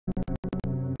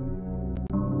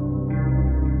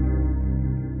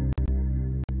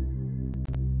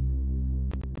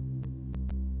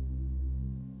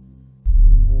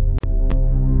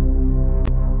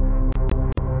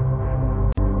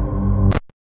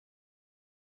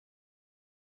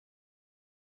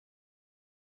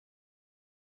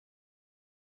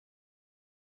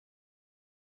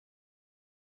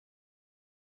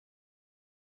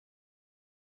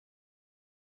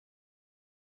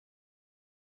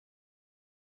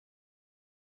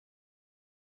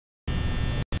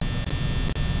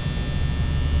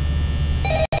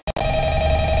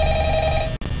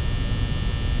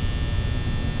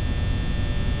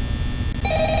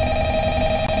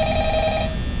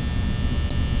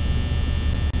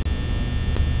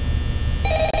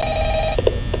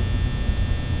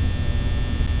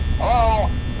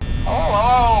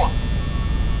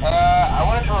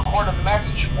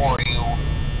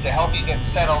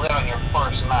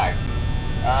night.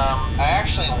 I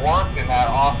actually worked in that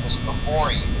office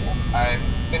before you. I'm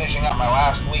finishing up my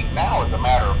last week now, as a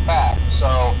matter of fact,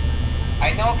 so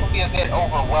I know it can be a bit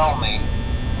overwhelming,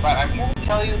 but I'm here to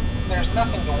tell you there's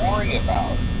nothing to worry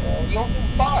about. You'll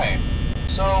do fine.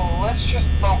 So let's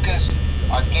just focus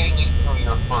on getting you through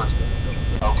your first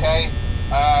week, okay?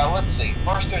 Let's see.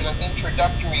 First, there's an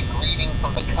introductory greeting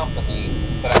from the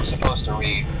company that I'm supposed to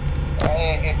read.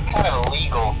 It's kind of a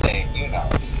legal thing, you know.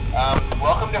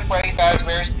 Welcome to Freddy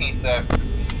Fazbear's Pizza,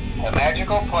 a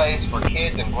magical place for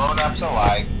kids and grown-ups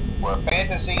alike, where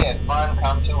fantasy and fun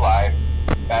come to life.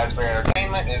 Fazbear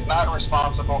Entertainment is not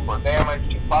responsible for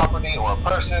damage to property or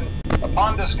person.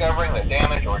 Upon discovering that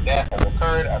damage or death has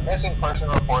occurred, a missing person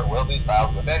report will be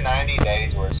filed within 90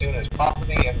 days or as soon as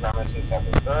property and premises have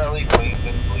been thoroughly cleaned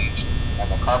and bleached and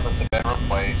the carpets have been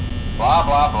replaced. Blah,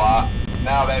 blah, blah.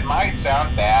 Now, that might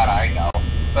sound bad, I know,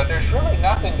 but there's really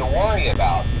nothing to worry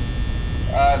about.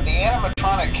 The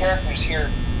animatronic characters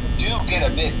here do get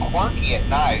a bit quirky at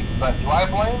night, but do I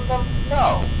blame them?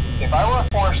 No. If I were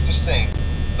forced to sing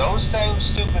those same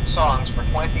stupid songs for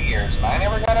 20 years and I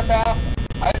never got a bath,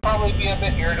 I'd probably be a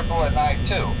bit irritable at night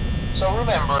too. So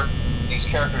remember, these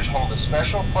characters hold a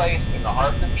special place in the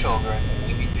hearts of children and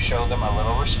we need to show them a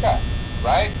little respect,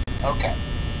 right? Okay.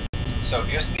 So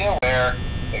just be aware,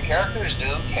 the characters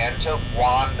do tend to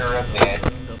wander a bit.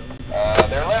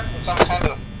 They're left in some kind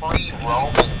of free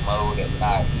roaming mode at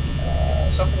night.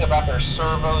 Something about their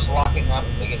servos locking up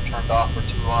if they get turned off for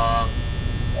too long.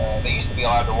 They used to be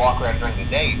allowed to walk around during the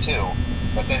day too,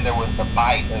 but then there was the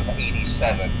bite of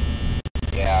 87.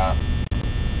 Yeah,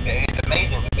 it's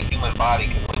amazing that the human body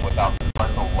can live without the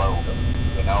frontal lobe,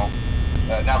 you know?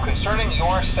 Now, concerning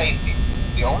your safety,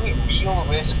 the only real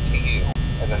risk to you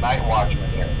as a night watchman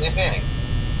here, if any,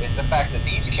 is the fact that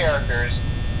these characters,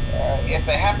 if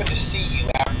they happen to see you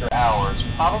after hours,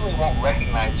 probably won't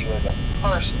recognize you as a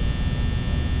person.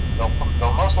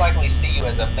 They'll most likely see you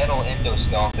as a metal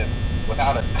endoskeleton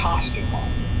without its costume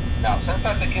on. Now, since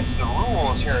that's against the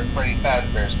rules here at Freddy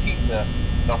Fazbear's Pizza,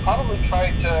 they'll probably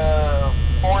try to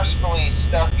forcefully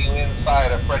stuff you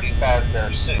inside a Freddy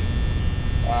Fazbear suit.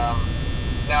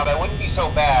 Now, that wouldn't be so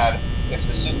bad if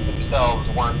the suits themselves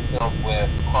weren't filled with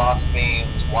cross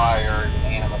beams, wires,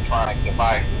 and animatronic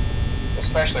devices,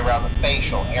 especially around the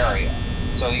facial area.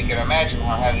 So you can imagine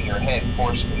how having your head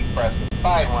forcefully pressed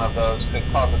inside one of those could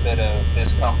cause a bit of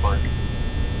discomfort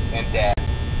and death.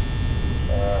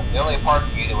 The only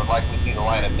parts of you that would likely see the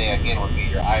light of day again would be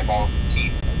your eyeballs and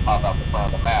teeth that pop out the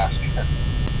front of the mask.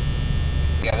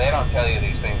 Yeah, they don't tell you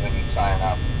these things when you sign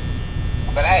up.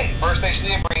 But hey, first station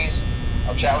of the breeze.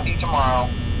 I'll chat with you tomorrow.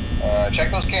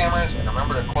 Check those cameras and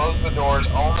remember to close the doors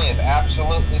only if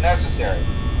absolutely necessary.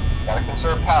 Gotta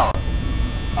conserve power.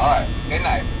 Alright, good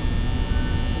night.